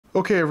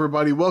Okay,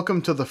 everybody,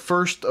 welcome to the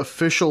first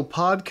official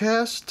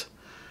podcast.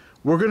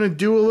 We're going to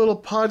do a little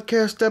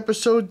podcast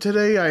episode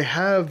today. I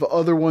have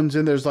other ones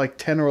in. There's like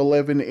 10 or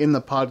 11 in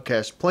the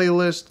podcast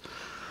playlist,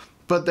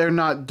 but they're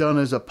not done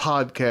as a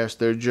podcast.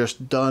 They're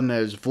just done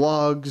as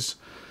vlogs.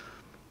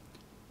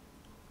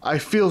 I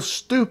feel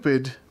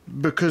stupid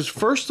because,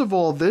 first of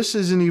all, this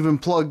isn't even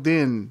plugged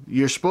in.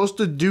 You're supposed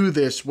to do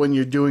this when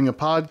you're doing a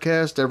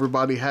podcast.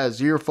 Everybody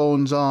has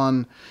earphones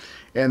on,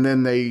 and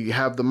then they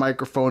have the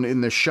microphone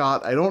in the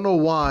shot. I don't know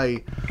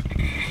why.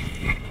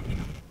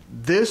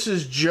 This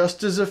is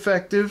just as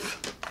effective,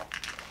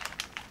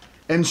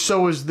 and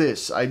so is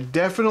this. I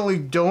definitely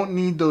don't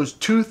need those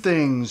two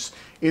things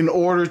in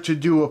order to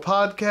do a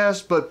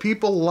podcast, but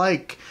people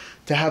like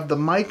to have the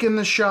mic in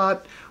the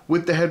shot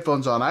with the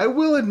headphones on. I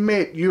will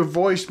admit your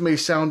voice may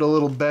sound a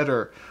little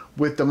better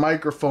with the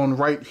microphone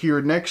right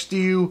here next to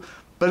you,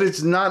 but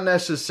it's not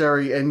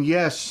necessary. And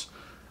yes,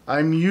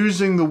 I'm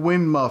using the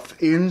wind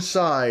muff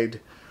inside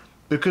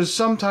because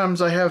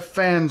sometimes I have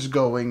fans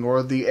going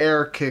or the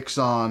air kicks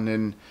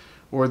on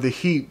or the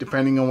heat,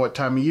 depending on what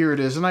time of year it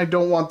is, and I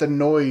don't want the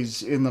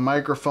noise in the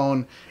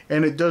microphone,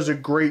 and it does a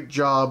great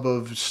job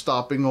of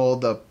stopping all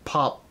the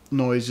pop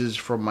noises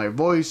from my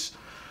voice.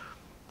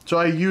 So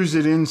I use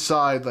it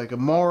inside like a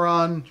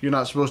moron. You're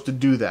not supposed to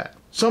do that.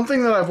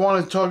 Something that I've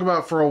wanted to talk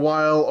about for a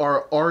while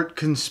are art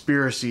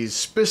conspiracies,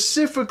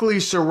 specifically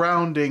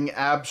surrounding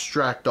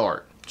abstract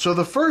art. So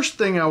the first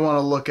thing I want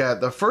to look at,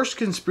 the first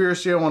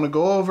conspiracy I want to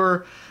go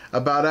over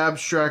about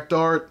abstract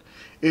art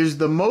is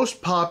the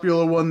most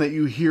popular one that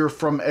you hear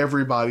from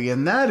everybody,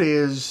 and that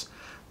is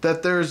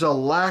that there's a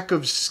lack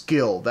of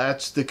skill.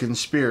 That's the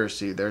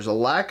conspiracy. There's a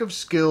lack of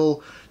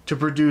skill to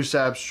produce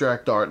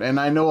abstract art, and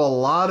I know a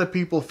lot of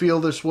people feel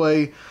this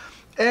way,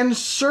 and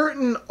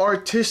certain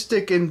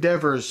artistic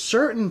endeavors,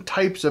 certain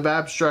types of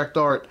abstract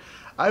art,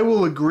 I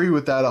will agree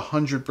with that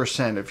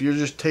 100%. If you're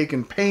just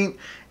taking paint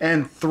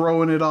and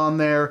throwing it on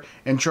there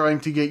and trying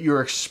to get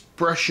your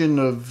expression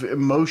of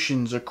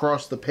emotions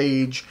across the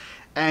page,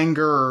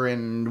 anger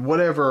and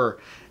whatever,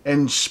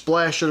 and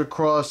splash it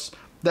across,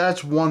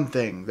 that's one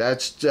thing.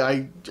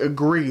 I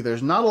agree.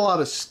 There's not a lot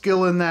of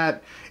skill in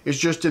that. It's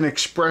just an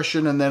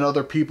expression, and then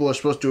other people are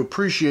supposed to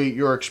appreciate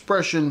your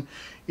expression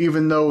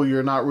even though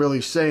you're not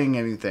really saying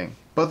anything.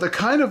 But the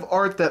kind of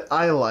art that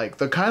I like,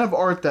 the kind of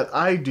art that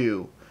I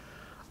do,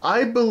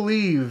 I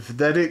believe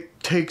that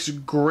it takes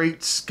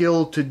great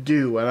skill to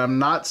do, and I'm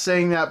not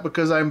saying that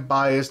because I'm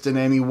biased in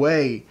any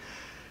way.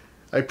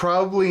 I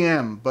probably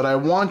am, but I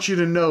want you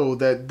to know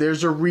that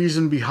there's a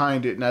reason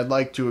behind it, and I'd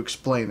like to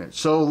explain it.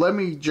 So let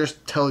me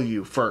just tell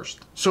you first.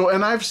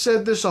 And I've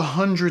said this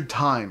 100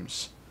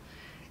 times.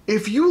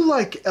 If you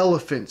like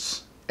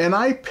elephants, and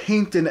I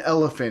paint an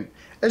elephant,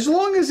 as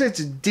long as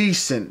it's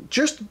decent,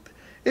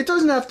 it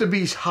doesn't have to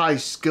be high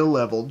skill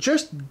level,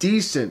 just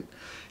decent,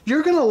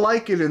 you're gonna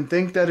like it and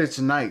think that it's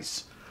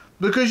nice.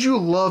 Because you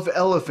love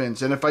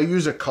elephants, and if I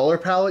use a color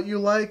palette you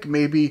like,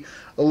 maybe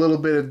a little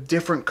bit of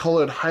different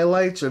colored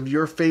highlights of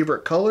your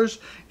favorite colors,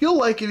 you'll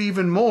like it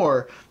even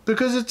more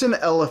because it's an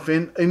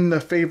elephant in the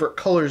favorite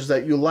colors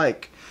that you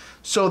like.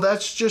 So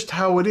that's just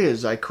how it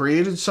is. I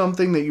created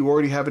something that you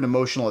already have an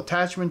emotional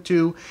attachment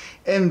to,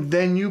 and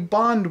then you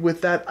bond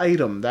with that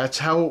item. That's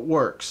how it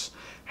works.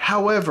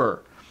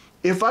 However,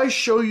 if I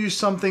show you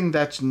something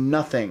that's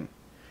nothing,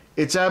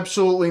 it's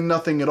absolutely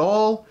nothing at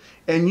all,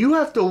 and you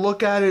have to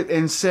look at it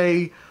and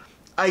say,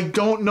 I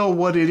don't know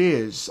what it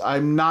is.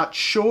 I'm not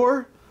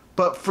sure,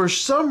 but for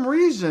some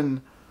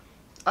reason,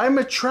 I'm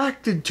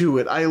attracted to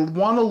it. I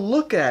want to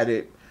look at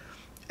it,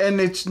 and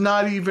it's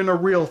not even a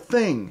real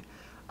thing.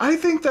 I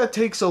think that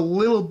takes a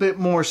little bit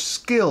more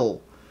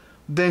skill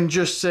than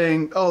just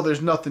saying, oh,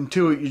 there's nothing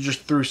to it, you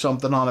just threw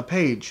something on a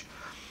page.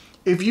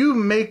 If you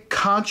make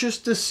conscious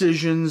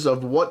decisions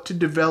of what to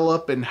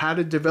develop and how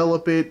to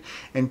develop it,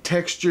 and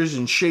textures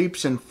and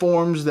shapes and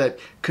forms that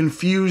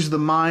confuse the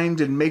mind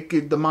and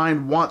make the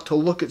mind want to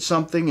look at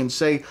something and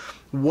say,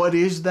 what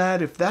is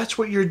that? If that's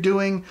what you're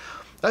doing,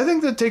 I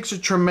think that takes a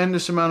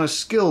tremendous amount of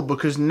skill,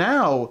 because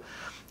now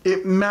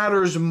it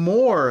matters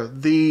more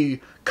the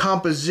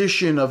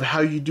composition of how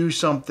you do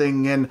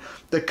something and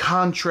the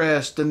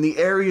contrast and the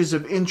areas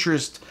of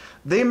interest.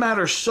 They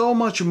matter so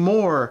much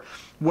more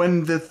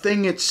when the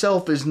thing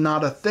itself is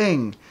not a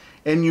thing,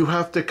 and you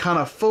have to kind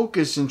of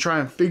focus and try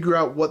and figure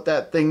out what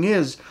that thing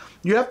is.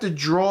 You have to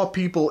draw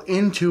people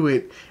into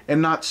it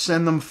and not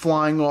send them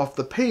flying off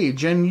the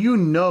page. And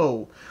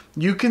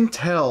you can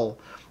tell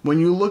when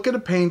you look at a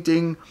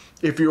painting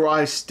if your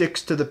eye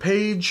sticks to the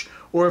page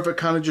or if it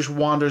kind of just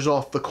wanders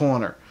off the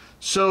corner.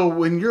 So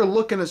when you're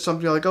looking at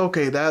something, you're like,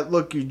 okay,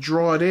 look, you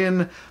draw it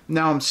in.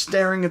 Now I'm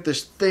staring at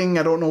this thing.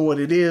 I don't know what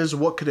it is.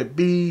 What could it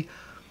be?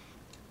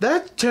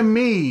 That, to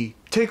me,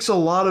 takes a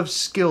lot of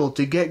skill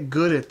to get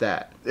good at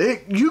that.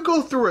 You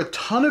go through a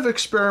ton of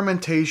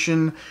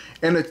experimentation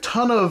and a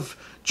ton of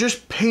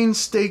just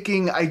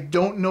painstaking, I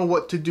don't know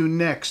what to do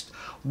next.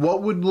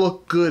 What would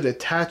look good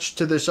attached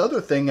to this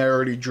other thing I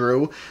already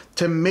drew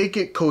to make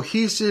it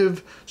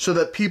cohesive so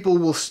that people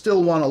will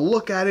still want to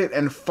look at it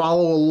and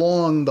follow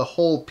along the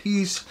whole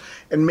piece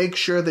and make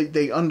sure that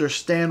they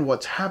understand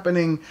what's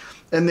happening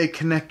and they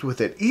connect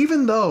with it,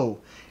 even though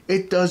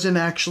it doesn't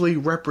actually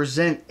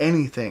represent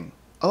anything.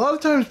 A lot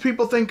of times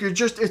people think it's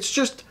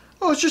just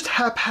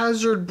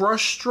haphazard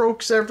brush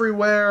strokes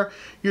everywhere.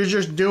 You're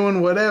just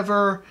doing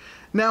whatever.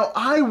 Now,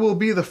 I will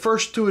be the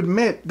first to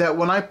admit that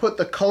when I put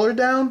the color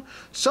down,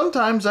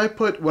 sometimes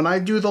when I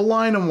do the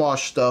line and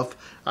wash stuff,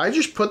 I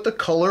just put the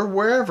color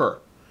wherever.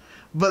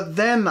 But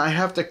then I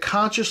have to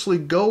consciously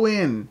go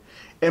in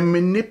and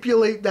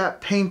manipulate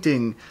that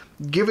painting,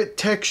 give it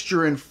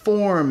texture and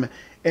form,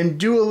 and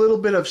do a little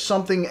bit of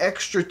something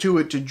extra to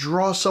it to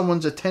draw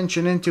someone's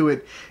attention into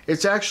it.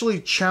 It's actually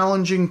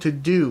challenging to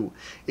do.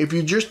 If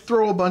you just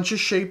throw a bunch of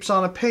shapes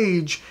on a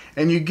page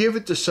and you give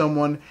it to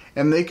someone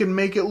and they can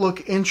make it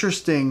look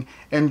interesting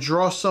and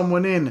draw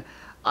someone in,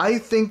 I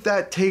think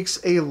that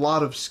takes a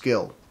lot of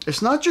skill.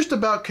 It's not just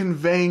about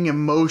conveying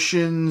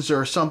emotions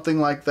or something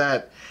like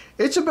that.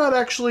 It's about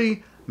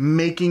actually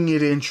making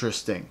it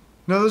interesting.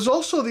 Now, there's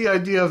also the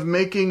idea of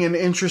making an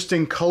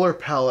interesting color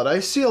palette.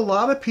 I see a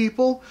lot of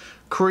people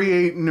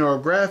create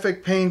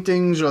neurographic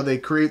paintings or they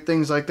create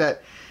things like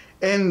that,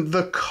 and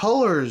the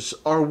colors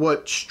are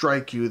what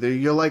strike you.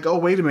 You're like, oh,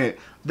 wait a minute,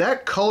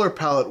 that color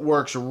palette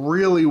works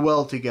really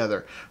well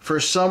together. For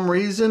some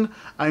reason,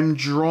 I'm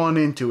drawn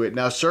into it.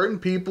 Now, certain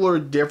people are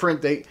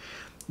different.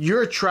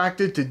 You're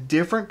attracted to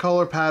different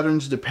color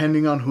patterns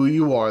depending on who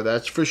you are,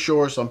 that's for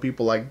sure. Some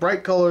people like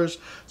bright colors,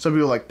 some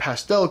people like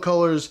pastel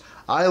colors.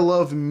 I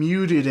love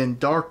muted and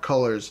dark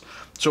colors.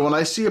 So when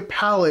I see a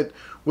palette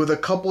with a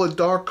couple of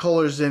dark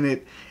colors in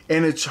it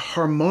and it's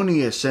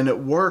harmonious and it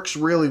works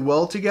really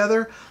well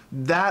together,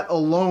 that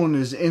alone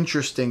is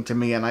interesting to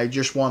me and I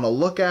just want to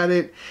look at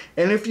it.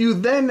 And if you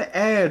then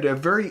add a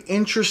very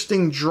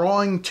interesting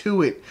drawing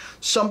to it,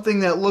 something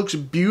that looks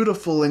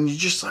beautiful and you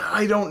just,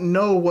 I don't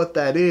know what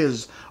that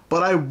is,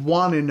 but I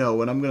want to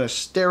know and I'm going to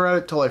stare at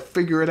it till I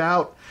figure it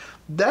out,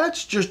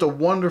 that's just a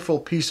wonderful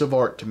piece of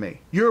art to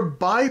me. You're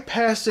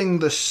bypassing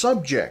the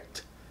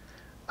subject.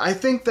 I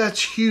think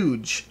that's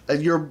huge.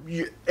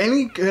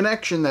 Any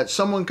connection that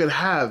someone could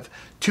have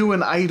to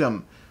an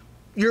item,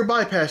 you're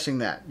bypassing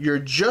that. You're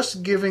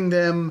just giving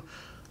them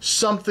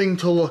something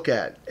to look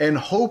at and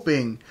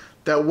hoping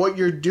that what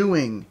you're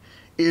doing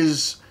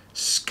is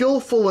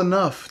skillful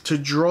enough to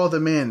draw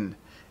them in.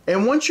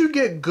 And once you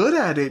get good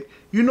at it,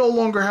 you no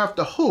longer have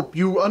to hope.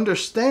 You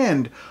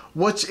understand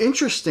what's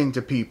interesting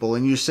to people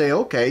and you say,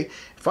 okay,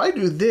 if I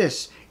do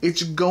this,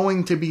 it's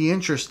going to be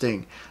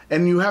interesting.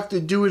 And you have to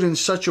do it in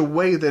such a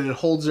way that it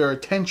holds their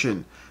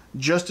attention.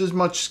 Just as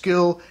much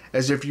skill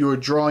as if you were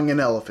drawing an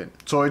elephant.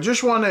 So I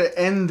just want to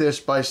end this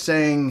by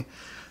saying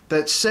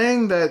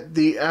that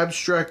the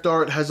abstract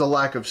art has a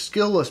lack of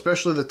skill,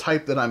 especially the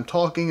type that I'm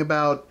talking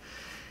about,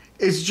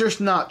 is just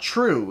not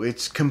true.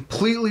 It's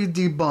completely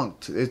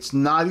debunked. It's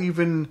not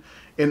even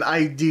an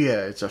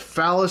idea. It's a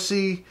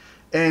fallacy.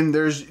 And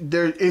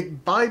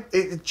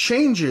it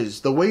changes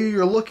the way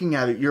you're looking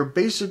at it. You're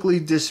basically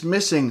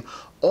dismissing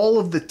all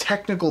of the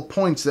technical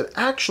points that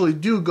actually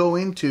do go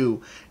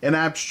into an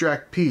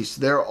abstract piece.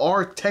 There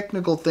are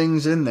technical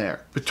things in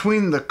there.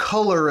 Between the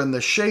color and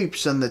the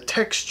shapes and the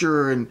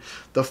texture and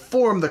the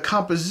form, the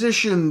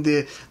composition,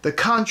 the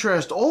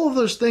contrast, all of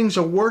those things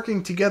are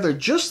working together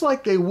just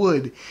like they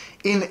would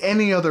in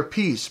any other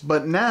piece.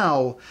 But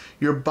now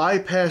you're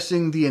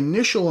bypassing the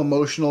initial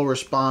emotional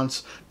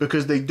response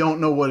because they don't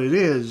know what it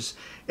is,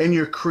 and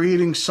you're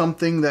creating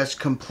something that's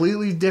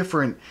completely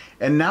different,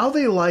 and now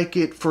they like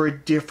it for a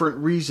different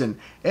reason,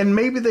 and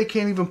maybe they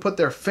can't even put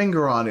their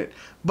finger on it.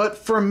 But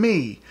for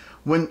me,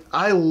 when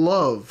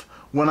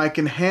I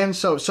can hand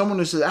someone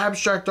who says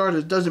abstract art,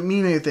 it doesn't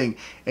mean anything,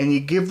 and you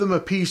give them a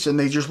piece and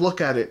they just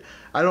look at it,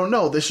 I don't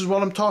know, this is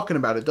what I'm talking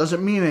about, it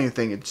doesn't mean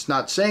anything, it's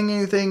not saying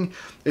anything,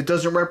 it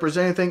doesn't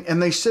represent anything,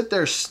 and they sit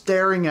there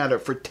staring at it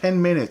for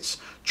 10 minutes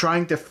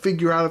trying to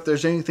figure out if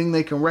there's anything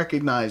they can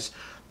recognize.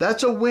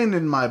 That's a win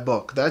in my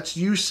book. That's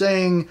you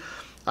saying,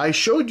 I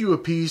showed you a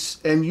piece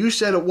and you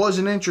said it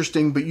wasn't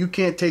interesting, but you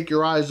can't take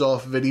your eyes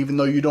off of it even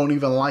though you don't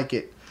even like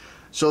it.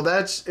 So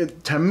that's,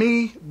 to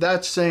me,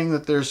 that's saying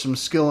that there's some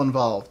skill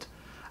involved.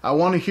 I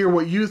want to hear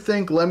what you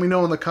think. Let me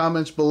know in the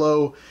comments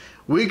below.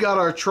 We got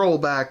our troll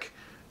back,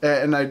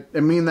 and I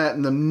mean that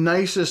in the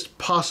nicest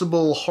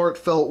possible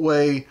heartfelt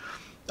way.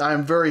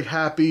 I'm very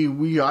happy.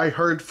 I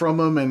heard from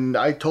him and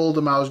I told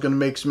him I was going to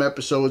make some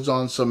episodes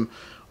on some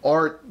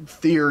art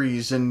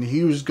theories and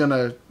he was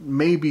gonna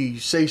maybe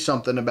say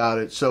something about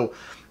it, so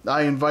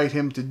I invite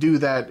him to do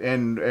that,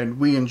 and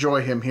we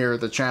enjoy him here at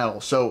the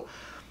channel. So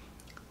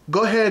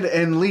go ahead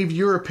and leave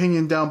your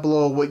opinion down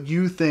below what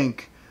you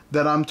think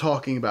that I'm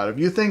talking about. If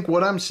you think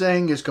what I'm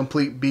saying is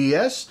complete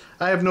BS,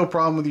 I have no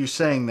problem with you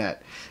saying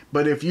that.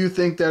 But if you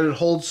think that it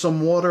holds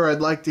some water,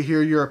 I'd like to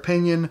hear your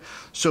opinion.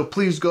 So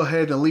please go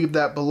ahead and leave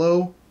that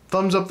below.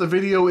 Thumbs up the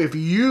video if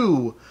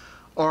you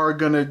are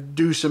going to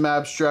do some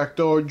abstract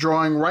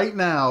drawing right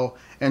now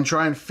and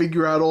try and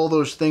figure out all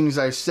those things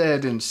I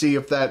said and see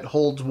if that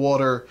holds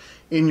water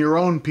in your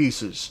own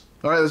pieces.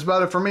 All right, that's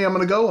about it for me. I'm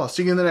going to go. I'll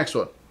see you in the next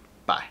one.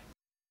 Bye.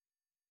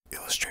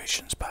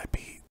 Illustrations by